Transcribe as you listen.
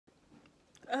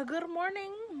Good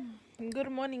morning. Good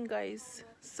morning, guys.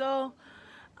 So,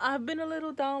 I've been a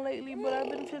little down lately, but I've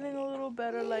been feeling a little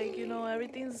better. Like,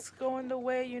 everything's going the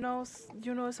way,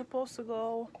 it's supposed to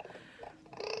go.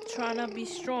 Trying to be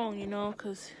strong,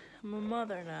 because I'm a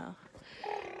mother now.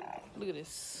 Look at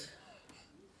this.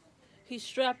 He's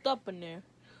strapped up in there.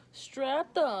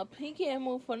 Strapped up. He can't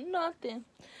move for nothing.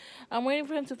 I'm waiting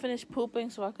for him to finish pooping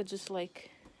so I could just,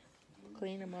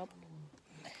 clean him up.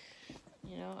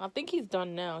 I think he's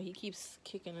done now. He keeps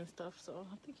kicking and stuff, so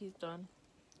I think he's done.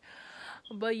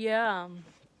 But yeah,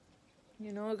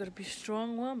 I gotta be a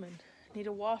strong woman. Need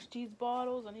to wash these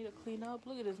bottles. I need to clean up.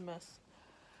 Look at this mess.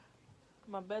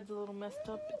 My bed's a little messed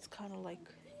up. It's kind of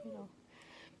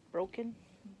broken.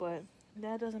 But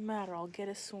that doesn't matter. I'll get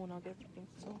it soon. I'll get everything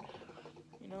soon.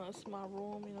 It's my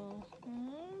room,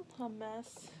 a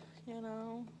mess. I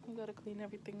gotta clean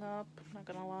everything up. I'm not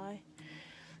gonna lie.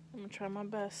 I'm gonna try my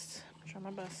best.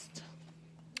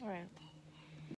 Alright.